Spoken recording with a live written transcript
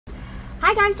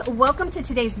Hi guys, welcome to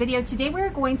today's video. Today we're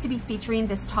going to be featuring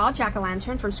this tall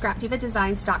jack-o'-lantern from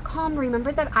scrapdivadesigns.com.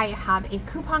 Remember that I have a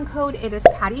coupon code. It is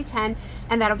Patty10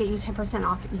 and that'll get you 10%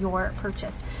 off your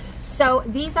purchase. So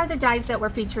these are the dies that we're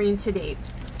featuring today.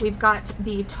 We've got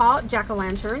the tall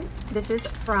jack-o'-lantern. This is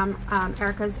from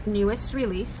Erica's newest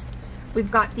release.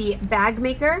 We've got the bag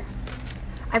maker.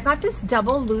 I've got this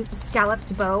double loop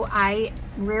scalloped bow. I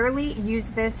rarely use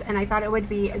this and I thought it would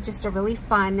be just a really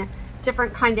fun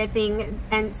different kind of thing,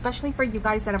 and especially for you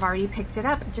guys that have already picked it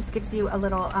up, it just gives you a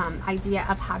little idea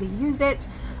of how to use it.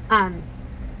 I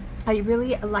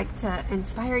really like to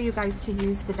inspire you guys to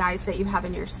use the dies that you have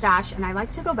in your stash, and I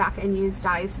like to go back and use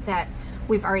dies that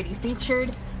we've already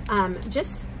featured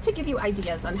just to give you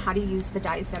ideas on how to use the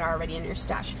dies that are already in your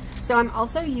stash. So I'm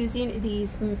also using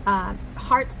these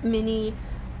heart mini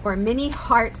or mini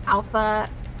heart alphabet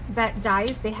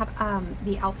dies. They have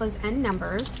the alphas and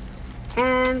numbers.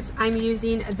 And I'm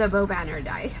using the bow banner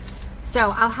die.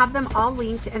 So I'll have them all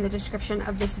linked in the description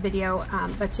of this video,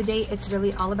 but today it's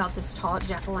really all about this tall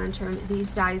jack-o'-lantern.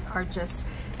 These dies are just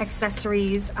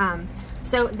accessories.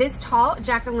 So this tall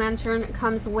jack-o'-lantern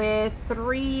comes with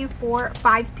 3, 4,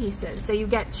 5 pieces. So you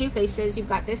get 2 faces. You've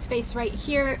got this face right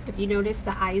here. If you notice,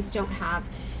 the eyes don't have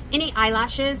any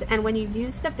eyelashes, and when you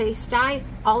use the face die,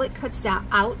 all it cuts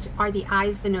out are the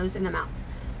eyes, the nose, and the mouth.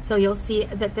 So you'll see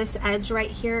that this edge right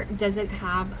here doesn't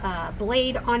have a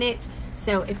blade on it.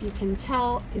 So if you can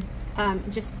tell,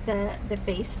 just the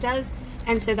face does.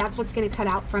 And so that's what's going to cut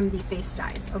out from the face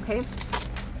dies, okay?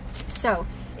 So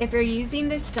if you're using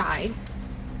this die,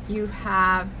 you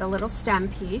have the little stem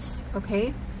piece,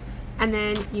 okay? And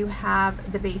then you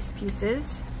have the base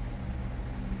pieces.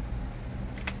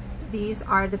 These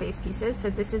are the base pieces.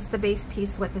 So this is the base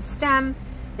piece with the stem.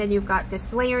 Then you've got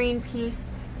this layering piece.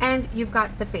 And you've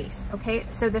got the face, okay?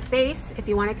 So the face, if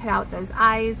you want to cut out those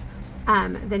eyes,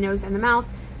 the nose and the mouth,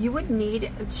 you would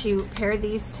need to pair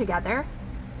these together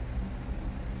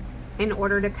in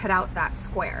order to cut out that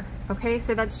square, okay?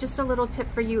 So that's just a little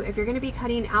tip for you. If you're going to be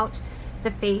cutting out the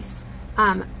face,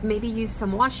 maybe use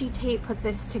some washi tape, put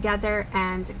this together,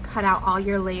 and cut out all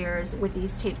your layers with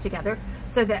these taped together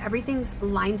so that everything's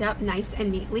lined up nice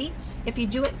and neatly. If you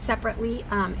do it separately,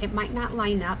 it might not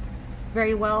line up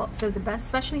very well. So the best,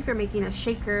 especially if you're making a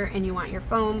shaker and you want your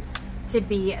foam to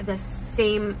be the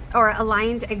same or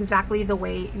aligned exactly the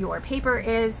way your paper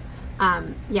is,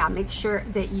 yeah, make sure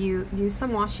that you use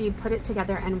some washi, put it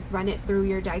together, and run it through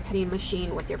your die cutting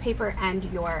machine with your paper and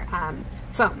your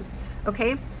foam,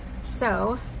 okay?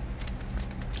 So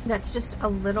that's just a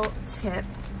little tip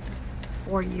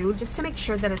for you, just to make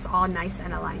sure that it's all nice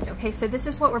and aligned, okay? So this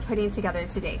is what we're putting together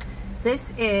today.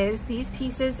 These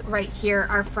pieces right here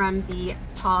are from the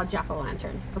tall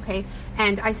jack-o'-lantern, okay?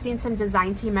 And I've seen some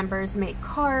design team members make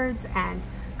cards and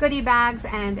goodie bags,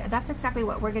 and that's exactly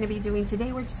what we're gonna be doing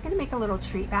today. We're just gonna make a little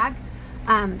treat bag.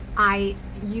 I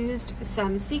used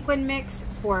some sequin mix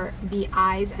for the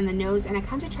eyes and the nose, and I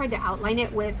kind of tried to outline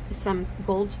it with some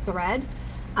gold thread.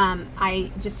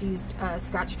 I just used a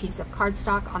scratch piece of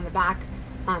cardstock on the back,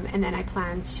 and then I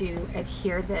plan to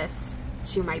adhere this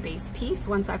to my base piece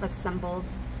once I've assembled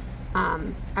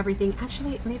everything.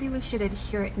 Actually, maybe we should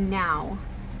adhere it now.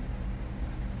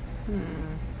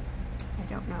 I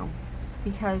don't know,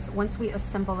 because once we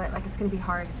assemble it, like, it's gonna be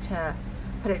hard to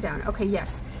put it down. Okay,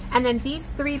 yes. And then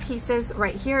these 3 pieces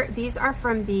right here, these are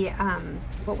from the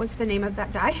what was the name of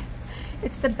that die?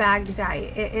 It's the bag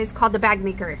die. It is called the bag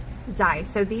maker die.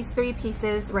 So these 3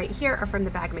 pieces right here are from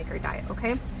the bag maker die,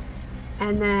 okay?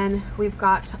 And then we've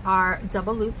got our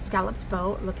double loop scalloped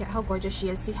bow. Look at how gorgeous she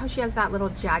is. See how she has that little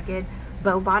jagged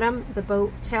bow bottom, the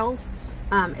bow tails?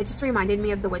 It just reminded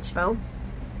me of the witch bow.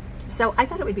 So I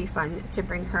thought it would be fun to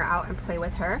bring her out and play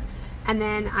with her. And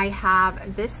then I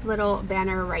have this little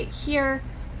banner right here,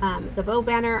 the bow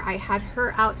banner. I had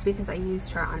her out because I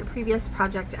used her on a previous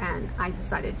project, and I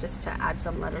decided just to add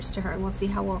some letters to her, and we'll see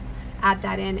how we'll add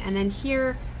that in. And then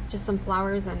here, just some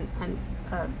flowers and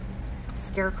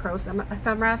scarecrow, some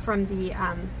ephemera from the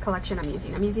collection I'm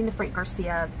using. I'm using the Frank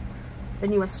Garcia, the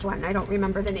newest one. I don't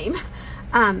remember the name.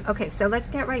 Okay, so let's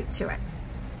get right to it.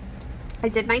 I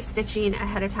did my stitching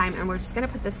ahead of time, and we're just gonna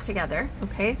put this together,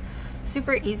 okay?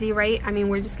 Super easy, right? I mean,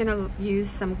 we're just gonna use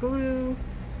some glue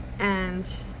and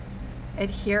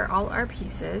adhere all our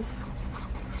pieces.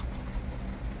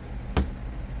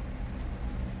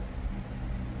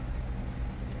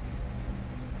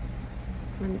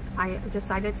 And I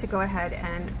decided to go ahead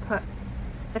and put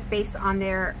the face on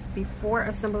there before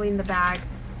assembling the bag,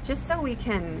 just so we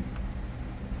can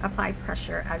apply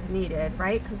pressure as needed,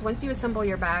 right? Because once you assemble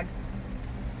your bag,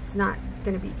 it's not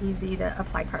going to be easy to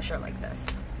apply pressure like this,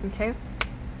 okay?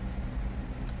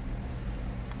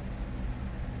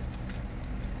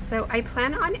 So I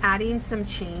plan on adding some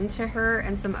chain to her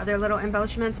and some other little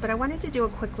embellishments, but I wanted to do a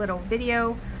quick little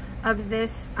video of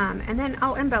this, and then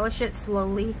I'll embellish it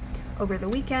slowly over the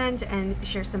weekend and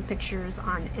share some pictures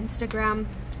on Instagram.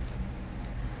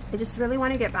 I just really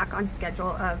want to get back on schedule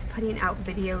of putting out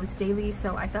videos daily,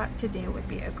 so I thought today would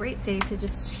be a great day to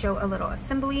just show a little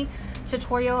assembly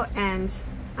tutorial. And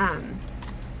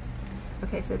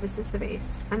okay, so this is the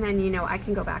base, and then, you know, I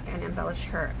can go back and embellish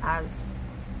her as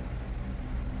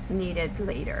needed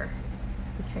later.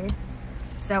 Okay,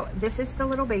 so this is the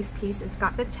little base piece. It's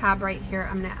got the tab right here.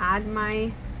 I'm going to add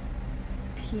my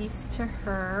piece to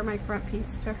her, my front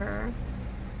piece to her.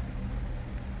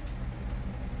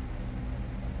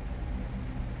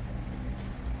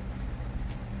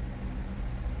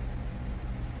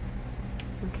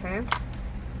 Okay.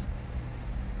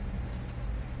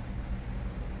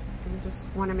 You just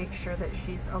want to make sure that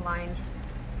she's aligned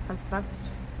as best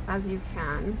as you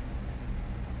can.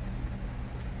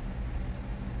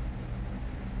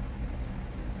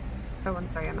 Oh, I'm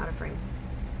sorry, I'm out of frame.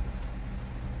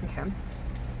 Okay.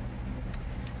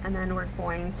 And then we're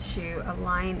going to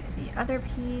align the other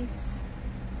piece.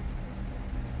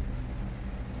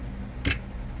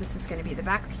 This is going to be the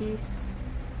back piece.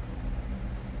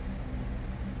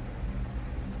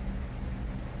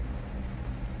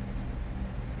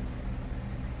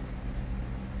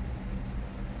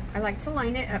 I like to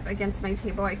line it up against my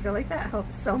table. I feel like that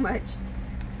helps so much.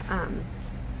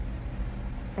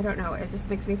 I don't know, it just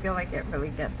makes me feel like it really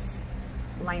gets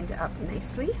lined up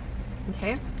nicely.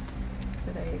 Okay, so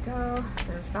there you go.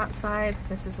 There's that side.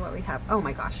 This is what we have. Oh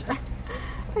my gosh,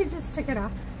 I just took it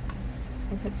off.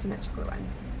 I put too much glue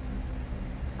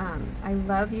on. I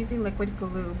love using liquid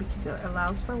glue because it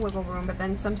allows for wiggle room, but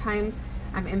then sometimes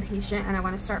I'm impatient and I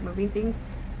want to start moving things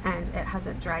and it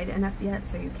hasn't dried enough yet,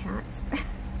 so you can't.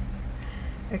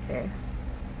 Okay,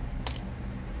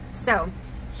 so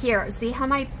here, see how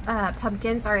my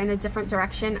pumpkins are in a different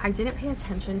direction? I didn't pay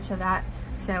attention to that.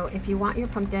 So if you want your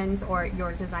pumpkins or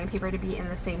your design paper to be in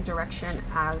the same direction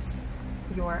as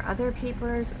your other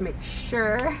papers, make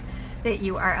sure that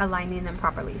you are aligning them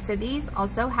properly. So these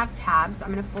also have tabs.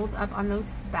 I'm going to fold up on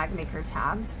those bag maker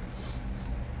tabs.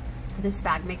 This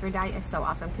bag maker die is so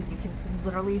awesome because you can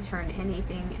literally turn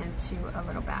anything into a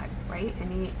little bag, right?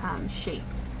 Any shape.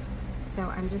 So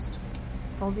I'm just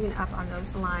folding up on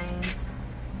those lines,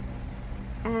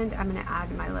 and I'm going to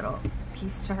add my little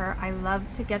piece to her. I love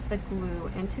to get the glue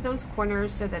into those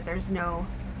corners so that there's no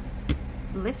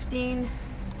lifting,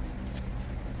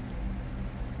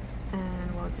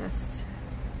 and we'll just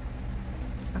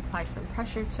apply some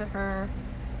pressure to her.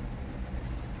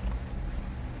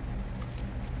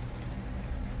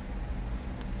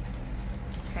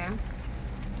 Okay.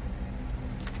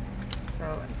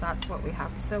 So that's what we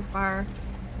have so far.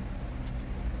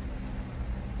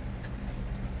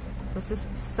 This is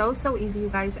so easy, you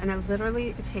guys, and it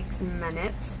literally takes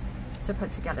minutes to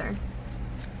put together.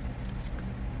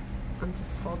 I'm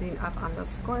just folding up on those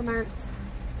score marks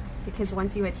because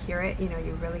once you adhere it, you know,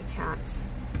 you really can't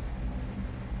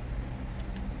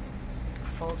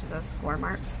fold those score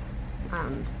marks.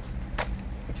 I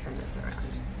turn this around.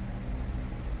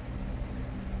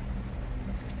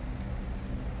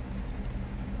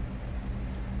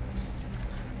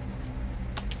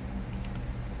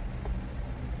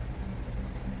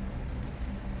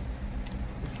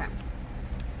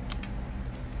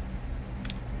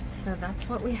 So that's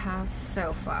what we have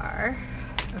so far.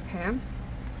 Okay,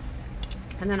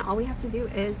 and then all we have to do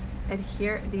is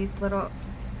adhere these little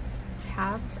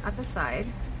tabs at the side,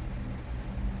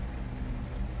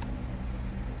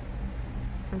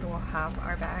 and we'll have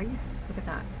our bag. Look at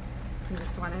that. I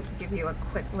just want to give you a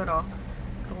quick little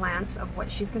glance of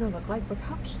what she's gonna look like. Look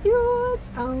how cute.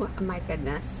 Oh my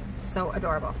goodness, so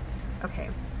adorable. Okay,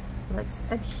 let's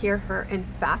adhere her in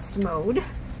fast mode.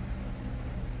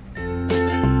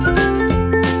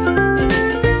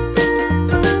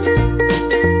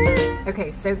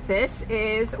 Okay, so this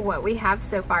is what we have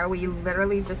so far. We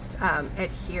literally just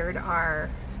adhered our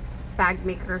bag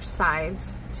maker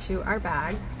sides to our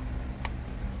bag,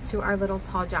 to our little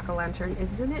tall jack-o'-lantern.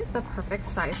 Isn't it the perfect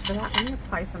size for that? I'm gonna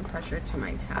apply some pressure to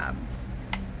my tabs.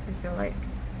 I feel like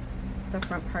the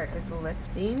front part is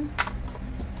lifting.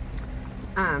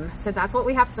 So that's what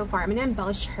we have so far. I'm gonna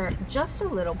embellish her just a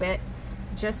little bit,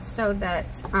 just so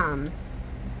that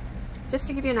just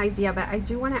to give you an idea, but I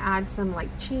do want to add some like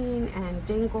chain and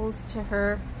dangles to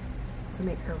her to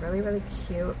make her really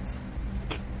cute.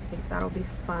 I think that'll be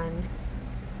fun.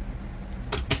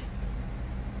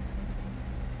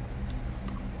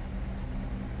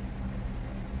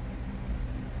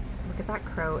 Look at that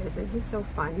crow, isn't he so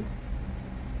fun?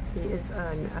 He is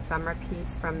an ephemera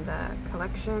piece from the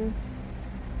collection.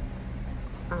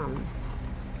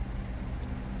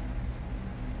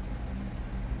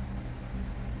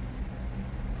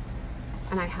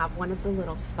 And I have one of the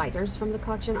little spiders from the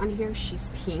collection on here.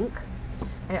 She's pink.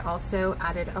 I also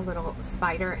added a little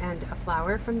spider and a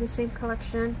flower from the same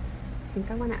collection. I think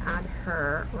I want to add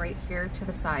her right here to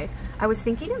the side. I was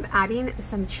thinking of adding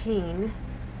some chain,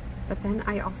 but then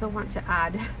I also want to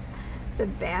add the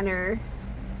banner.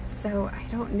 So I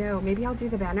don't know, maybe I'll do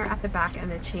the banner at the back and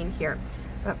the chain here.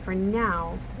 But for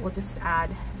now, we'll just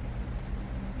add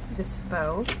this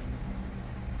bow.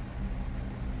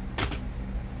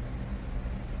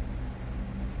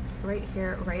 Right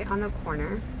here, right on the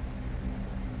corner.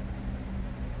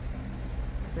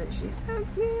 Isn't she so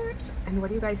cute? And what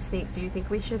do you guys think? Do you think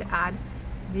we should add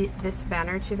this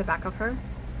banner to the back of her?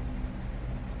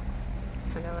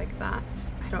 Kind of like that.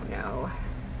 I don't know.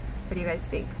 What do you guys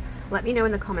think? Let me know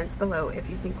in the comments below if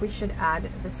you think we should add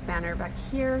this banner back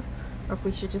here or if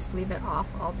we should just leave it off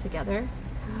altogether.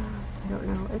 I don't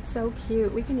know. It's so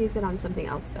cute. We can use it on something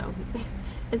else though.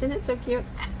 Isn't it so cute?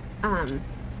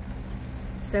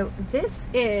 So this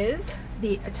is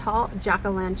the tall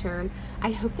jack-o'-lantern.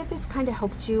 I hope that this kind of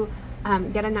helped you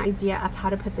get an idea of how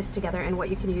to put this together and what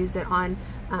you can use it on.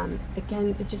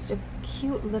 Again, just a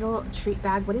cute little treat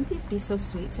bag. Wouldn't these be so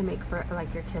sweet to make for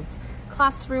like your kids'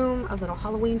 classroom, a little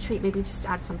Halloween treat? Maybe just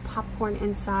add some popcorn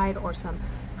inside or some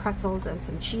pretzels and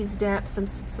some cheese dip, some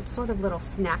sort of little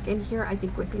snack in here. I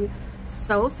think would be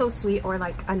so sweet, or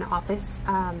like an office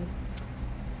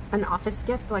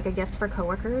gift, like a gift for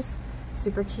coworkers.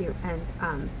 Super cute.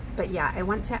 And but yeah, I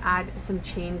want to add some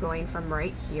chain going from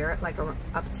right here like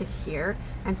up to here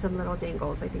and some little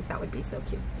dangles. I think that would be so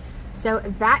cute. So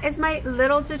that is my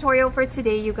little tutorial for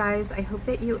today, you guys. I hope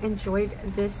that you enjoyed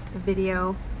this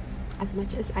video as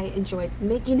much as I enjoyed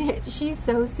making it. She's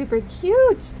so super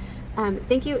cute.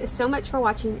 Thank you so much for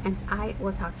watching, and I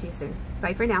will talk to you soon.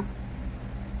 Bye for now.